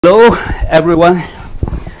Hello, everyone.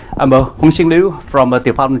 I'm Honxing from the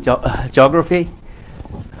Department of Geography.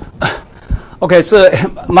 Okay, so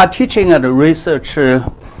my teaching and research in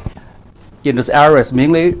this area is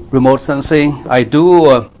mainly remote sensing. I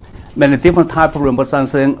do many different types of remote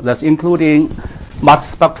sensing, that's including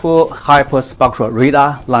multispectral, hyperspectral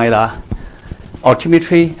radar, LiDAR,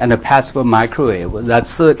 altimetry, and passive microwave.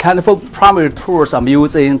 That's kind of primary tools I'm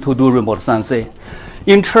using to do remote sensing.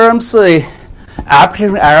 In terms of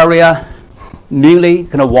application area, mainly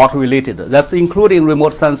kind of water related. That's including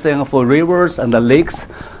remote sensing for rivers and the lakes.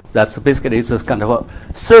 That's basically this kind of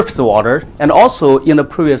surface water. And also in the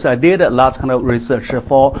previous, I did a lot kind of research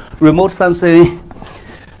for remote sensing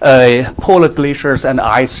polar glaciers and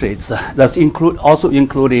ice sheets. That's also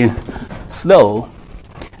including snow.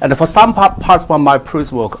 And for some parts of my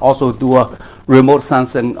previous work, also do a remote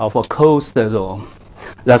sensing of a coast zone.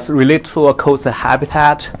 That's related to a coast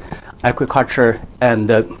habitat, agriculture, and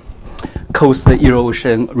coast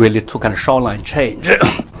erosion related to kind of shoreline change.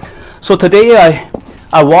 So today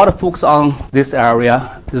I want to focus on this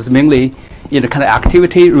area. This is mainly in the kind of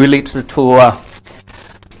activity related to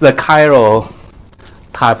the chiral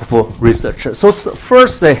type of research. So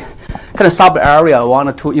first, the kind of sub area I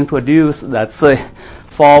wanted to introduce, that's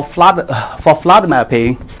for flood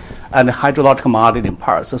mapping and hydrological modeling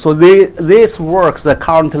parts. So these works are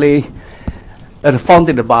currently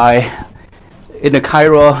funded by, in the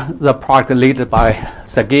Cairo, the project led by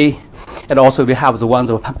Sagi, and also we have the ones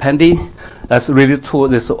of Pendi that's related to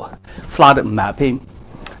this flood mapping.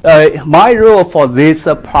 My role for this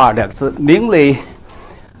project mainly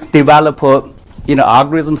develop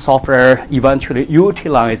algorithm software, eventually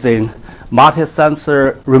utilizing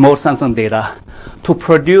multi-sensor remote sensing data to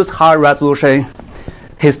produce high-resolution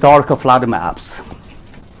historical flood maps.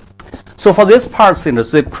 So for this part,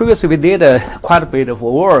 previously we did quite a bit of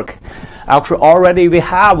work. Actually, already we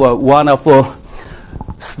have one of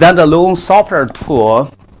standalone software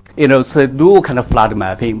tool, to do kind of flood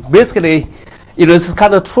mapping. Basically, this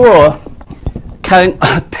kind of tool can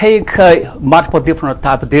take multiple different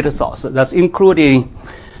type of data sources. That's including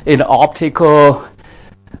optical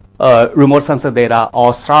remote sensor data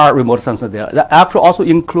or SAR remote sensor data. That actually also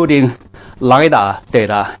including LiDAR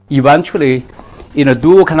data. Eventually,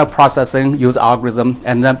 do kind of processing, use algorithm,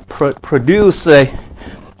 and then produce a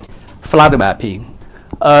flood mapping.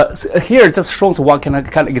 So here it just shows one kind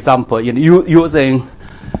of example. Using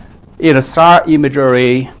SAR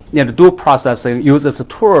imagery, do processing, uses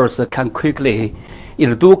tools that can quickly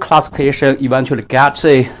do classification, eventually get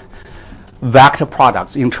vector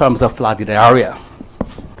products in terms of flooded area.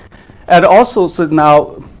 And also, so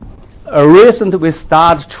now recently we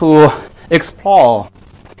start to explore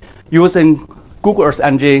using Google Earth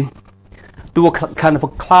Engine, do a kind of a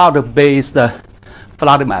cloud-based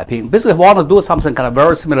flood mapping. Basically, want to do something kind of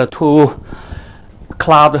very similar to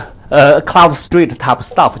cloud street type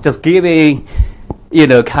stuff, just giving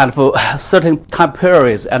kind of certain time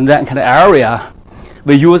periods and then kind of area.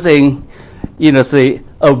 We're using say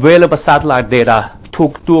available satellite data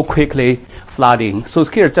to do quickly flooding. So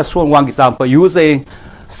here just showing one example using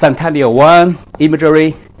Sentinel-1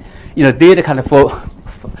 imagery, did kind of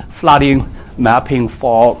flooding mapping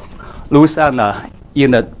for Louisiana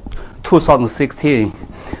in 2016.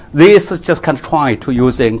 This is just kind of trying to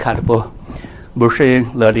using kind of a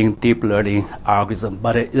machine learning, deep learning algorithm,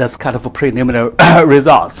 but that's kind of a preliminary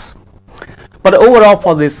results. But overall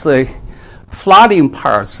for this flooding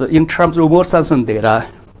parts, in terms of remote sensing data,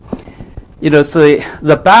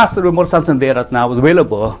 the best remote sensing data now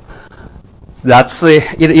available. That's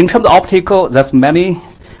in terms of optical, that's many.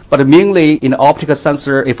 But mainly in optical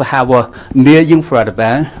sensor, if you have a near-infrared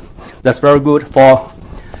band, that's very good for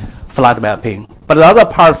flood mapping. But the other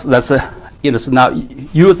parts that's now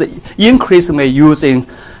increasingly using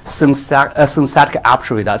synthetic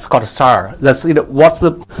aperture radar. It's called SAR. That's what's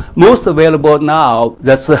the most available now.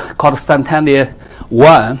 That's called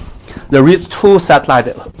Sentinel-1. There is two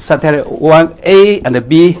satellites, Sentinel-1A and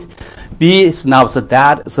B. B is now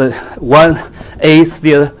dead. So 1A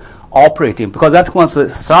still operating, because that one's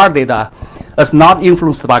SAR data is not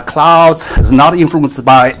influenced by clouds, is not influenced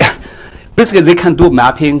by basically they can do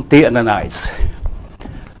mapping day and night.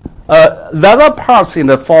 The other parts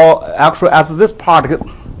for actually as this project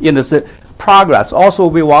this progress, also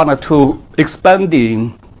we wanted to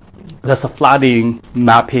expanding this flooding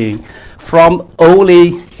mapping from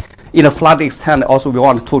only flood extent. Also we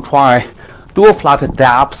wanted to try do flood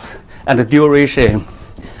depths and duration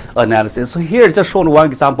analysis. So here just showing one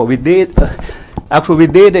example. We did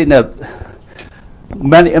in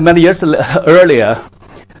many years earlier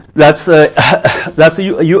That's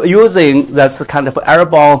using that's kind of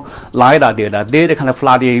airborne LiDAR data kind of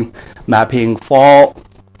flooding mapping for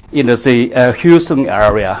the Houston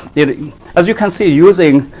area. As you can see,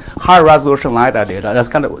 using high resolution LiDAR data, that's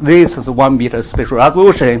kind of this is 1 meter spatial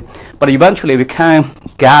resolution, but eventually we can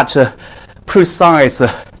get precise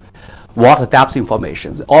water depth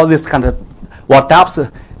information. All this kind of water depth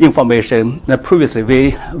information previously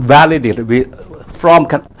we validated from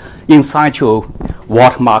in situ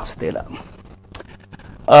watermarks data.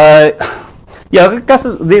 Yeah, I guess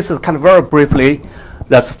this is kind of very briefly.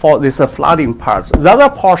 That's for this flooding parts. The other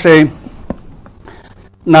portion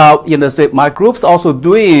now, my group's also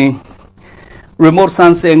doing remote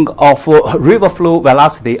sensing of river flow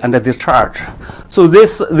velocity and the discharge. So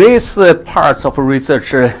these parts of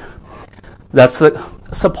research that's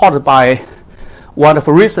supported by one of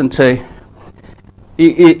recent grants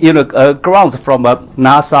from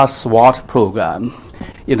NASA SWAT program,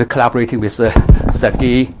 collaborating with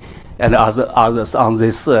Sergey and others on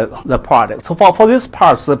this the project. So for this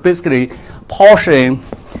parts, basically portion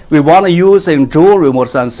we want to use in drone remote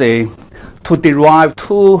sensing to derive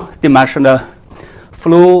two-dimensional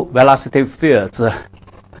flow velocity fields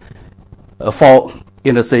for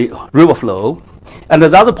say river flow, and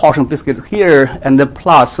the other portion basically here and the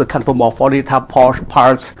plus kind of morphology type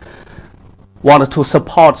parts wanted to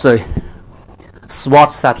support the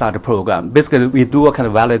SWAT satellite program. Basically, we do a kind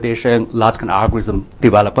of validation, large kind of algorithm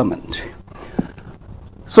development.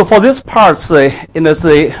 So for this parts, there's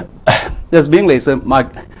mainly my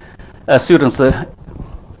students,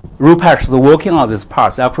 Rupesh, is working on these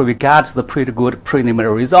parts. Actually, we got the pretty good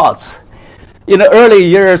preliminary results. In the early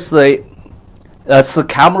years, the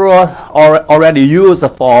camera already used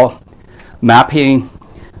for mapping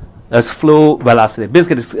as flow velocity.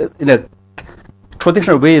 Basically, in a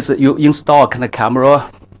traditional ways, you install kind of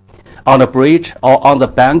camera on a bridge or on the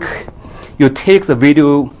bank. You take the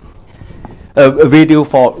video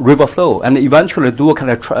for river flow, and eventually do a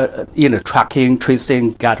kind of tracking,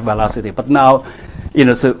 tracing, get velocity. But now,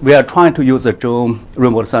 so we are trying to use a drone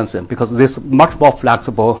remote sensing because this is much more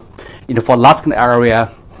flexible. For large kind of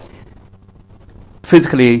area,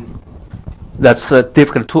 physically, that's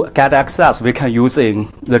difficult to get access. We can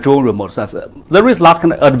using the drone remote sensor. There is lots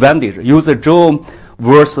kind of advantage. Use a drone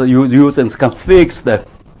versus using kind of fixed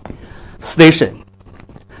station.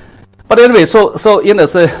 But anyway, so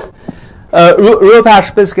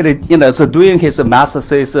Rupesh basically so doing his master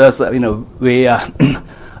thesis. We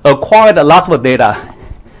acquired lots of data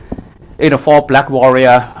for Black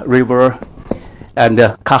Warrior River and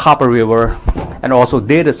Cahaba River, and also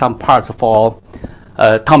did some parts for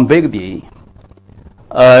Tom Bigby.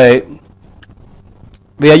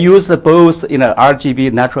 We are used both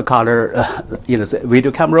RGB natural color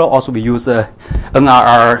video camera. Also, we use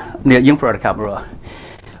NIR near infrared camera.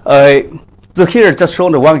 So here, just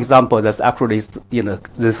showing one example. That's actually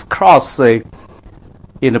this cross in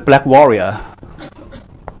the Black Warrior.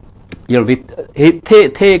 We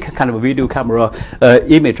take kind of a video camera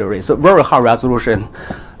imagery, so very high resolution,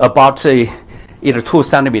 about 2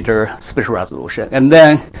 centimeter spatial resolution, and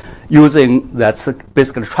then using that's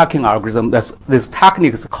basically tracking algorithm. This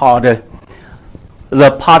technique is called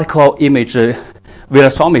the particle image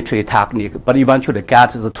velocimetry technique, but eventually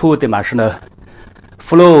get the two-dimensional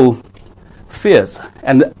flow fields,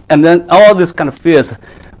 and then all this kind of fields,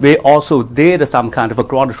 we also did some kind of a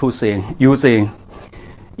ground truthing using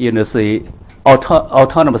the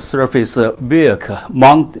autonomous surface vehicle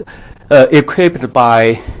equipped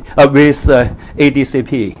by with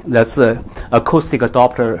ADCP, that's acoustic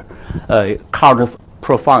Doppler current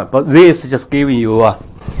profile. But this is just giving you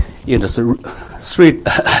straight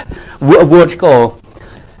vertical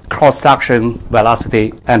cross-section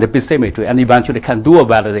velocity and bathymetry, and eventually can do a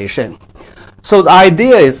validation. So the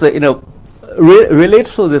idea is related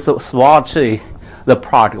to this SWAT, the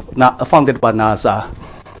project funded by NASA.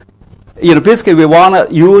 Basically we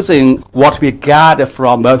want using what we got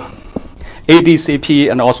from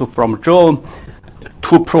ADCP and also from drone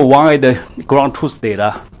to provide ground truth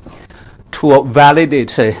data to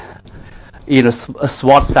validate a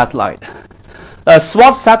SWAT satellite.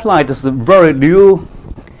 SWAT satellite is a very new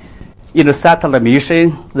satellite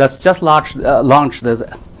mission that's just launched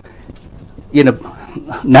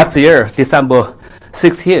next year, December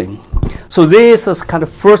 16. So this is kind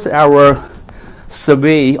of first ever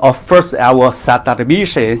survey of first ever satellite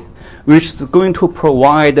mission, which is going to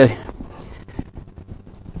provide the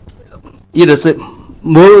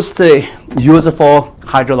most useful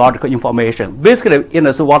hydrological information. Basically,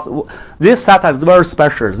 so what this satellite is very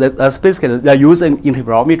special. That's basically they're using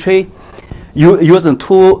interferometry, using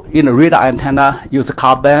two radar antenna, use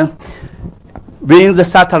carbon, when the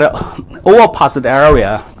satellite overpass the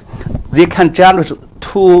area, they can generate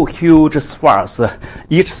two huge swaths.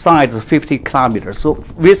 Each side is 50 kilometers. So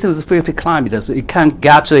within the 50 kilometers, it can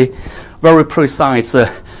get a very precise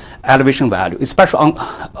elevation value, especially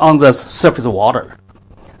on the surface water.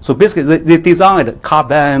 So basically, they designed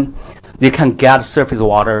carbon, they can get surface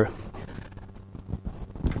water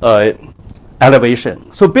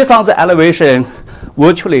elevation. So based on the elevation,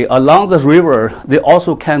 virtually along the river, they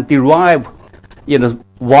also can derive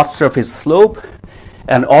water surface slope,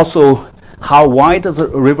 and also how wide is the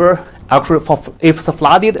river. Actually, if it's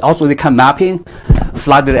flooded, also they can mapping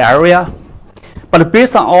flooded area. But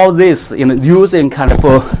based on all this, using kind of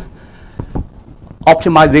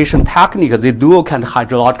optimization techniques, they do kind of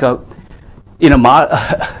hydrological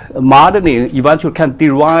modeling, eventually can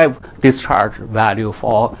derive discharge value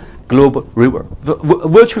for global river.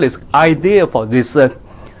 Virtually, it's ideal for this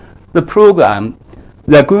the program.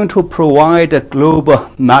 They're going to provide global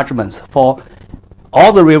measurements for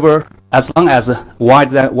all the river as long as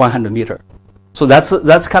wider than 100 meters. So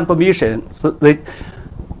that's confirmation. So they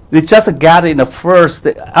just get in the first,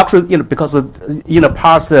 actually, because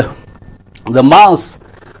past the months,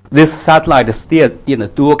 this satellite is still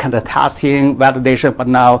do kind of testing, validation, but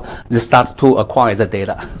now they start to acquire the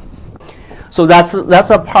data. So that's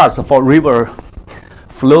a part for river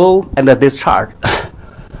flow and the discharge.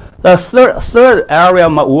 The third area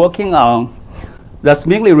I'm working on, that's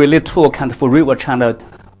mainly related to kind of river channel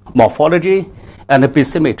morphology and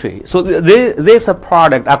bathymetry. So this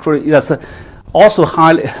product actually that's also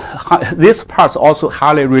this part's also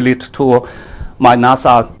highly related to my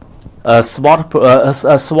NASA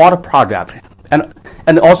SWOT project,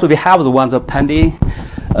 and also we have the ones pending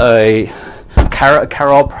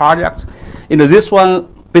Carol project. This one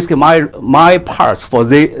basically my parts for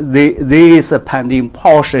this pending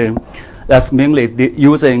portion, that's mainly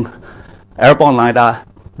using airborne LiDAR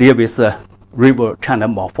deal with river channel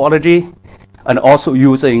morphology, and also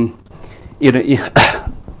using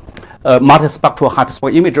multispectral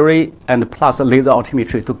hyperspectral imagery and plus laser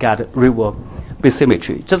altimetry to get river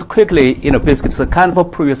bathymetry. Just quickly, basically it's a kind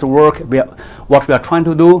of previous work what we are trying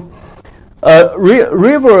to do.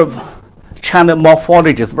 River channel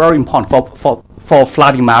morphology is very important for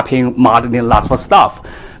flooding mapping, modeling, lots of stuff.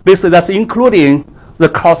 Basically, that's including the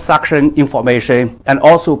cross-section information and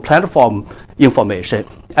also platform information.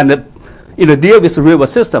 And deal with the river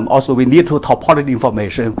system, also we need to topology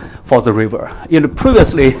information for the river.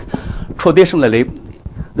 Previously, traditionally,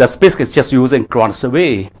 that's basically just using ground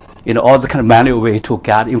survey, all the kind of manual way to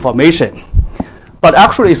get information. But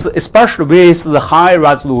actually, especially with the high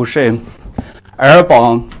resolution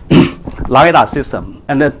airborne LiDAR system,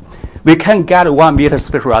 and we can get 1 meter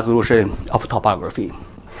spatial resolution of topography.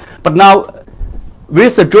 But now,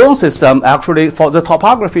 with the drone system, actually, for the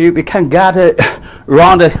topography, we can get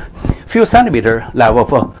around a few centimeter level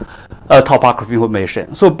for topography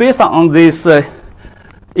information. So based on this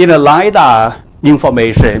LiDAR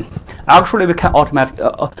information, actually we can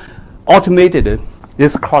automated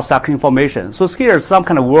this cross-section information. So here's some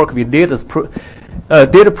kind of work we did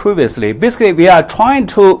previously. Basically, we are trying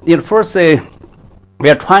to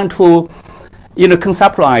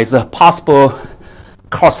conceptualize a possible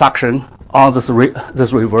cross-section on this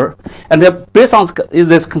river, and then based on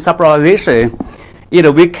this conceptualization,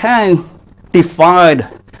 we can define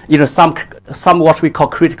some what we call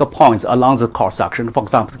critical points along the cross-section. For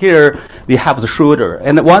example, here we have the shoulder,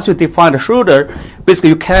 and once you define the shoulder,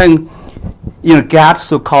 basically you can get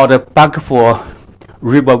so-called bankful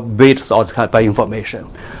river weights or this kind of information.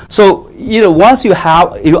 So once you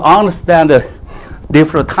understand the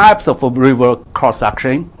different types of river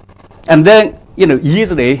cross-section, and then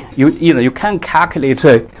easily you can calculate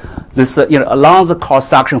this along the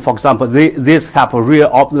cross-section. For example, this type of real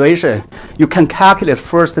observation, you can calculate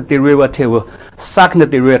first derivative, second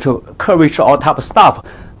derivative, curvature, all type of stuff.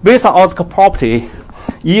 Based on all the property,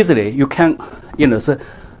 easily you can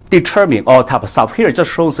determine all type of stuff. Here it just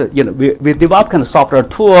shows we developed kind of software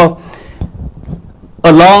tool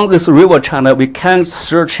along this river channel. We can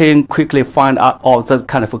searching quickly find out all the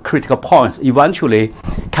kind of critical points. Eventually,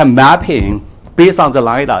 can mapping based on the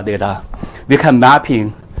LiDAR data. We can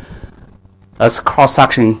mapping as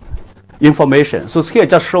cross-section information. So here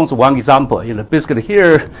just shows one example. Basically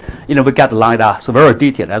here, we get the LiDAR. It's very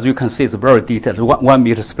detailed. As you can see, it's very detailed, 1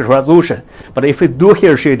 meter spatial resolution. But if we do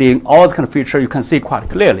here shading, all the kind of feature you can see quite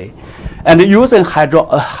clearly. And using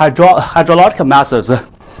hydrological methods,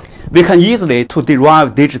 we can easily to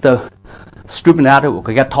derive digital strip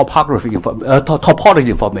network, get topology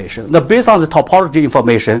information. Now, based on the topology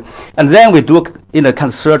information, and then we do kind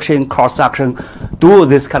of searching, cross-section, do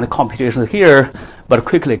this kind of computation here, but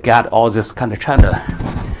quickly get all this kind of channel,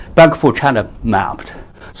 bankful channel mapped.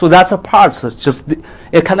 So that's a part, just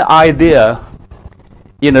a kind of idea,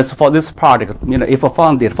 for this project, if I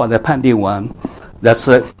found it for the pending one, that's,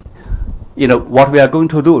 what we are going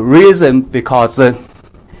to do. Reason because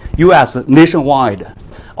U.S. nationwide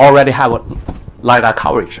already have a LiDAR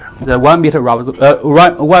coverage. The 1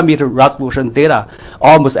 meter resolution data,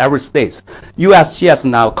 almost every state. USGS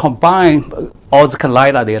now combine all the kind of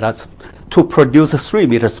LiDAR data to produce a 3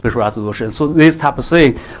 meter spatial resolution. So this type of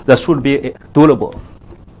thing that should be doable.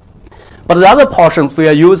 But the other portions we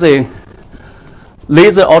are using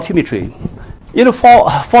laser altimetry.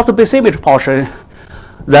 For the bathymetry portion,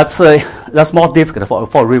 that's more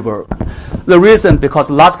difficult for river. The reason because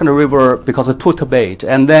large kind of river because of too bait,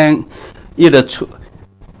 and then that's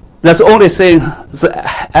the only thing the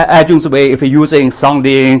adjunct way if you're using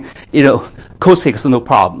sounding, acoustics no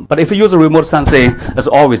problem. But if you use remote sensing, it's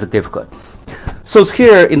always difficult. So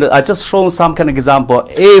here, I just shown some kind of example.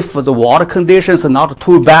 If the water conditions are not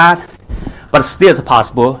too bad, but still it's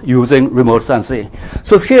possible using remote sensing.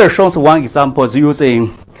 So here shows one example is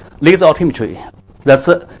using laser altimetry. That's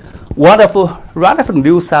a wonderful, relatively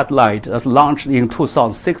new satellite that's launched in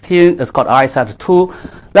 2016. It's called ISAT-2.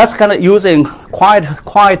 That's kind of using quite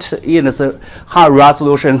high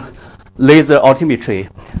resolution laser altimetry.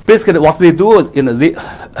 Basically, what they do is,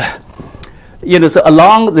 so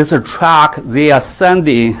along this track, they are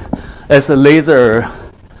sending as laser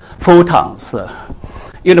photons.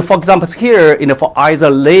 For example, here, for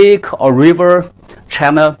either lake or river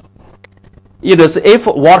channel, if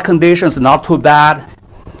water conditions are not too bad,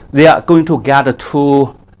 they are going to get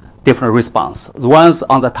two different responses. One's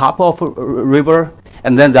on the top of a river,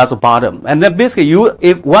 and then there's the bottom. And then basically,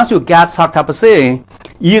 once you get such type of thing,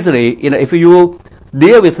 easily, if you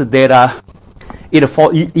deal with the data,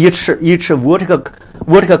 for each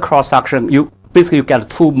vertical cross section, you get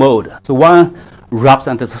two modes. So one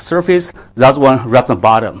represents the surface, the other one represents the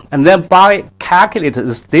bottom. And then by calculating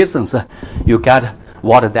this distance, you get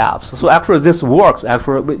water depth. So actually this works.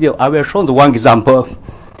 Actually, I will show the one example,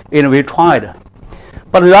 we tried.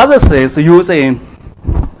 But the other thing is using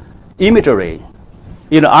imagery,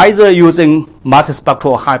 either using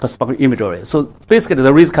multispectral or hyperspectral imagery. So basically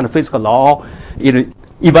there is kind of physical law,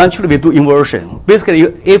 eventually we do inversion. Basically,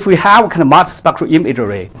 if we have kind of multispectral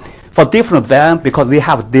imagery for different band, because they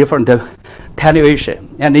have different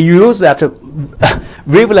attenuation, and you use that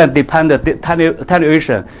wavelength dependent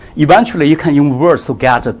attenuation, eventually you can invert to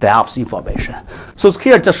get the depth information. So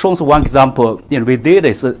here just shows one example. We did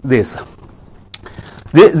this.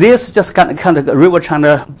 This just kind of river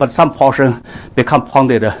channel, but some portion become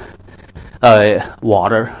ponded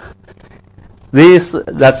water.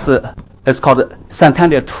 It's called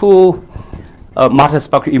Centennial-2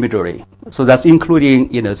 multispectral imagery. So that's including,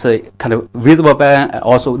 say kind of visible band and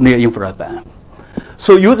also near infrared band.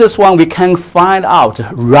 So use this one, we can find out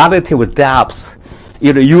relative depths,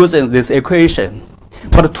 using this equation.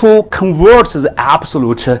 But to convert the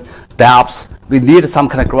absolute depths, we need some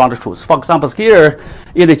kind of ground truth. For example, here,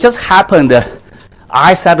 it just happened,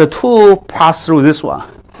 ISAT-2 passed through this one.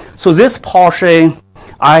 So this portion,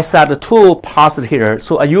 ISAT-2 passed here.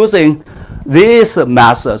 So using these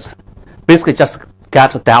methods, basically just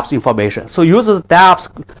get depth information. So use the depth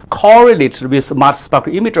correlated with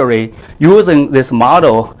multispectral imagery using this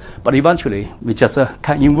model, but eventually we just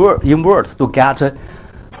can invert to get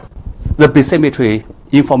the bathymetry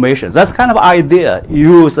information. That's kind of idea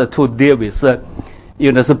used to deal with the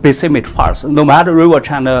bathymetry parts. No matter river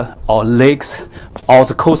channel or lakes or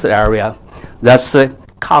the coastal area, that's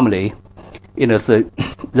commonly,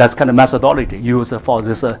 that's kind of methodology used for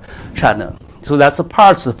this channel. So that's the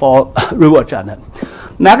parts for river channel.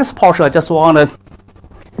 Next portion, I just want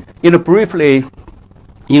to, briefly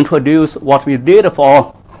introduce what we did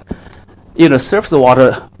for, surface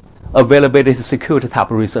water availability security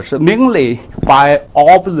type of research, mainly by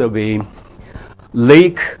observing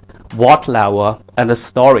lake water level and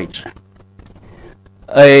storage.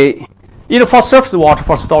 For surface water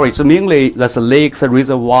for storage, mainly that's lakes,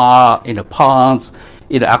 reservoir, ponds,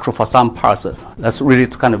 actually for some parts, that's really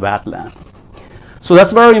kind of wetland. So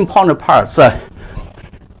that's very important parts.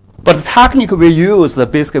 But technically we use,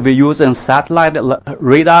 basically we use satellite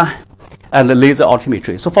radar and laser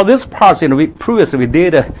altimetry. So for this part, we previously we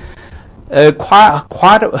did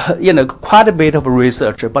quite a bit of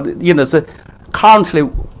research. But so currently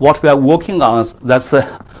what we are working on, that's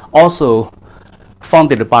also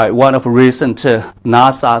funded by one of recent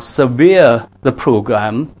NASA Severe the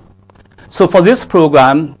program. So for this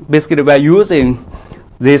program, basically we're using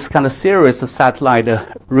this kind of series of satellite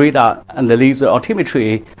radar and the laser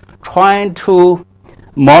altimetry, trying to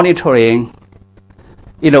monitoring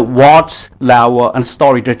water level and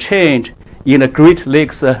storage change in the Great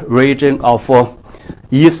Lakes region of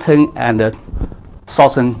Eastern and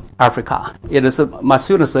Southern Africa. It is my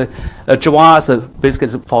students, Javas,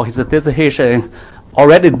 basically for his dissertation,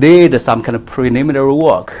 already did some kind of preliminary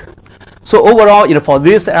work. So overall, for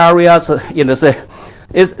these areas,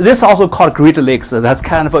 this also called Great Lakes. That's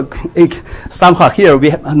kind of somehow here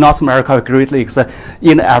we have North America Great Lakes.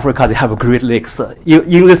 In Africa, they have Great Lakes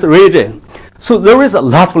in this region. So there is a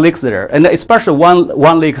lot of lakes there, and especially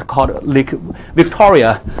one lake called Lake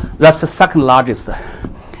Victoria. That's the second largest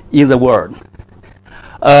in the world.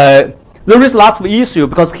 There is lots of issue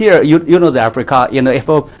because here you know the Africa. If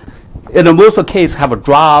in most of cases have a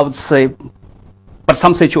drought, say, but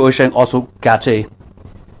some situation also get too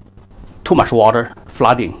much water,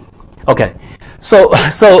 flooding. Okay, so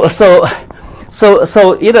it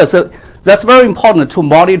is that's very important to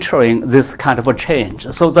monitoring this kind of a change.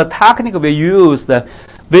 So the technique we use,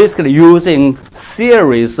 basically using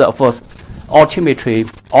series of altimetry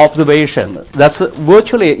observation. That's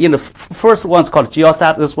virtually the first one's called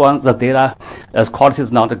geosat. This one, the data quality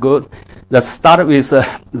is not good. That started with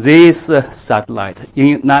this satellite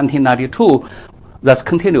in 1992. That's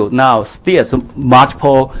continued now. Still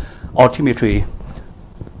multiple altimetry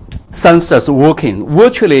sensors working.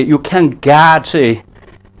 Virtually, you can get in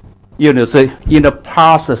the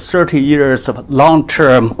past 30 years of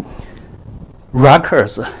long-term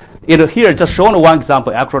records. Here, just showing one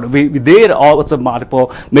example. Actually, we did all the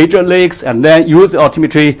multiple major lakes and then use the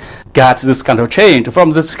altimetry, get this kind of change.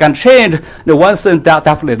 From this kind of change, the one thing that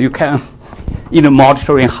definitely you can,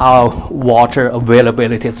 monitoring how water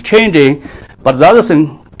availability is changing. But the other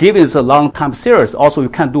thing, given it's a long time series, also you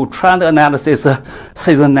can do trend analysis,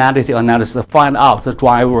 seasonality analysis, find out the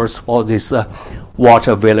drivers for this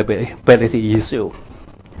water availability issue.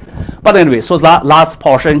 But anyway, so that last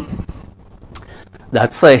portion,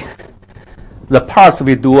 let's say the parts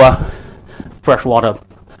we do freshwater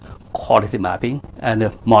quality mapping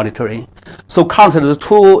and monitoring. So currently the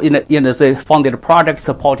two in the funded project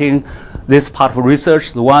supporting this part of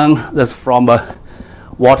research. The one that's from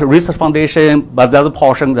Water Research Foundation, but the other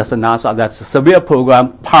portion that's NASA, that's a severe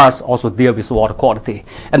program, parts also deal with water quality.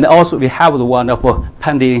 And also we have the one of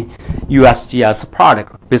pending USGS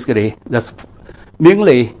project, basically that's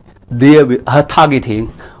mainly deal with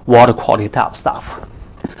targeting water quality type stuff.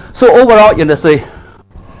 So overall,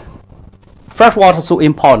 freshwater is so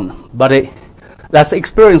important, but that's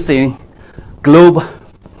experiencing global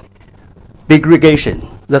degradation.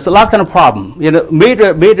 That's the last kind of problem.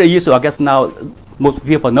 Major issue, I guess now most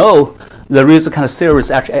people know, there is a kind of serious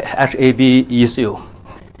HAB issue.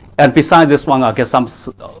 And besides this one, I guess some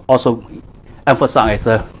also emphasize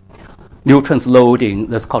nutrients loading,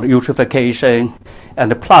 that's called eutrophication,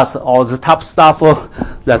 and plus all this type of stuff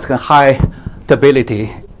that's high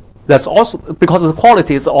stability. That's also because the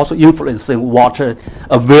quality is also influencing water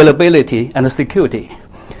availability and security.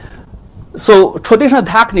 So traditional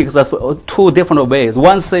techniques, that's two different ways.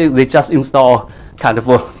 One thing, they just install kind of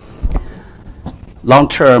a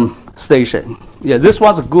long-term station. Yeah, this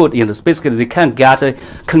one's good. Basically, they can get a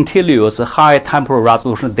continuous high temporal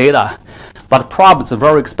resolution data, but problem is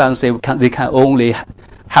very expensive. They can only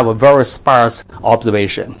have a very sparse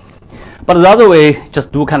observation. But the other way,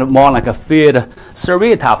 just do kind of more like a field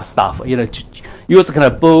survey type stuff. Use kind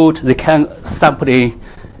of boat. They can sample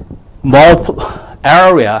more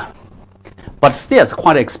area, but still it's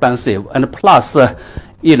quite expensive. And plus, so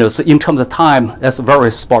in terms of time, that's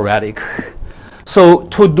very sporadic. So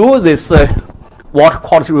to do this water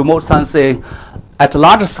quality remote sensing at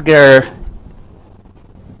large scale,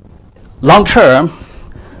 long term,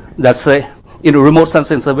 that's remote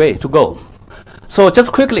sensing is the way to go. So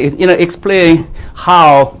just quickly, explain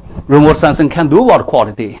how remote sensing can do water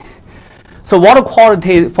quality. So water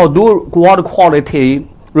quality, for do water quality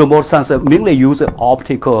remote sensor mainly use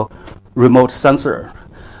optical remote sensor.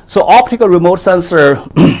 So optical remote sensor,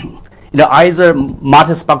 either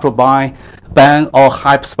multispectral band or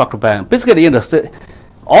hyperspectral band. Basically,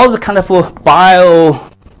 all the kind of bio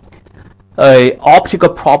optical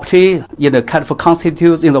property, kind of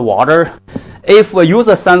constitutes in the water. If we use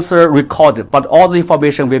a sensor recorded, but all the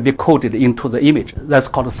information will be coded into the image. That's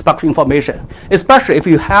called spectral information. Especially if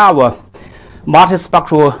you have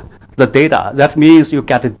multispectral the data, that means you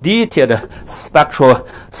get a detailed spectral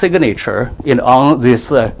signature on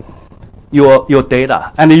this your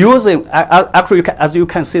data. And using actually, as you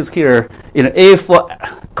can see here, if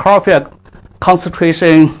chlorophyll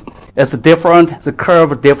concentration is different, the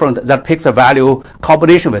curve different, that pixel value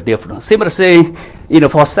combination is different. Similar thing,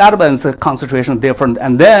 for sediments, concentration different,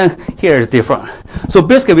 and then here is different. So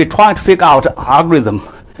basically, we try to figure out algorithm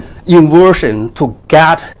inversion to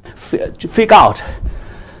figure out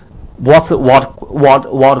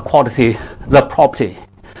what quality, the property.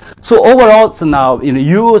 So overall, so now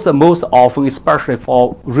use the most often, especially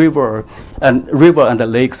for river and the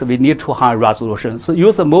lakes, we need too high resolution. So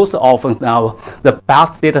use the most often now the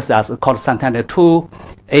best data sets called Sentinel-2,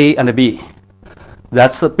 A and B.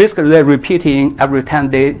 That's basically repeating every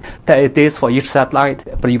 10 days for each satellite,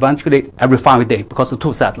 but eventually every 5 days because of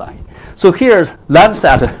 2 satellites. So here's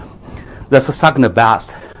Landsat, that's the second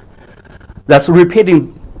best. That's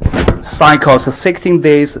repeating cycles 16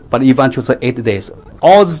 days, but eventually 8 days.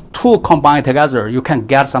 All these 2 combined together, you can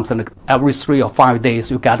get something like every 3 or 5 days,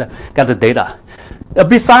 you get the data.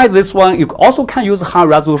 Besides this one, you also can use high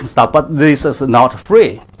resolution stuff, but this is not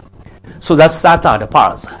free. So that's satellite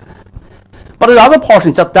parts. But the other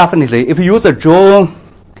portion, just definitely, if you use a drone,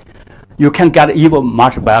 you can get even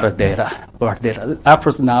much better data.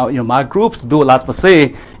 Actually, now my groups do a lot of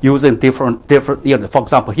say using different. For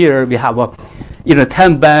example, here we have a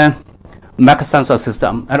 10-band mech sensor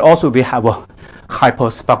system, and also we have a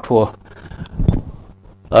hyperspectral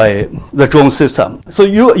the drone system. So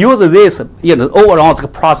you use this overall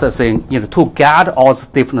processing to get all the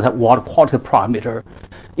different water quality parameter.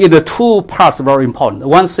 The 2 parts are very important.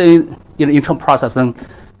 One thing in term processing,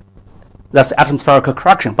 that's atmospheric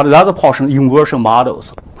correction, but the other portion, inversion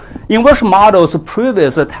models. Inversion models,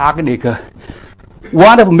 previous technique,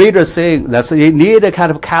 one of the major things that you need a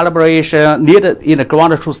kind of calibration, need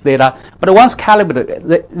ground truth data, but once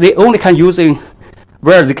calibrated, they only can using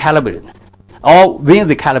where they calibrated or when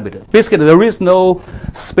they calibrated. Basically, there is no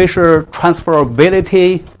spatial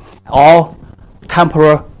transferability or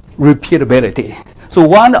temporal repeatability. So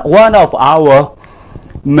one of our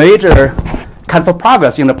major kind of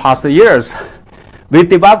progress in the past years, we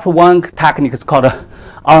developed one technique called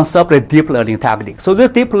unsupervised deep learning technique. So this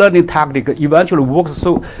deep learning technique eventually works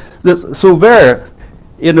so where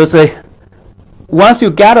say once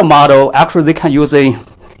you get a model, actually they can use say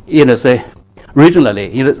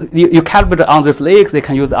regionally. You calibrate on this lake, they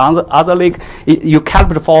can use on other lake. You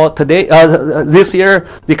calibrate for today, this year,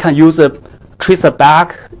 they can use trace it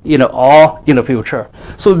back, or in the future.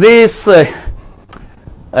 So this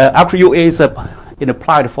actually UA is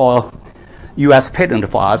applied for U.S. patent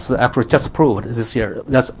for us, actually just approved this year.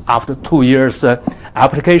 That's after 2 years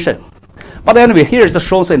application. But anyway, here is the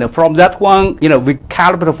shown thing. From that one, we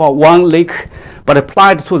calibrate for one lake, but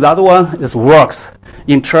applied to the other one, this works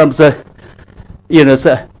in terms of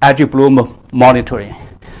the algae bloom monitoring.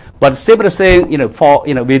 But similar thing, for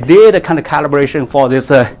we did a kind of calibration for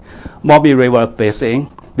this Mobile River basin.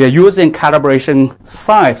 We are using calibration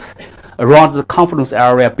sites around the confluence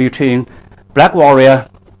area between Black Warrior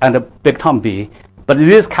and the Big Tom B. But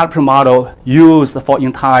this calibration model used for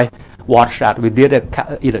entire watershed. We did a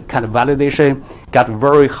kind of validation, got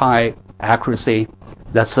very high accuracy.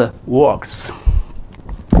 That works.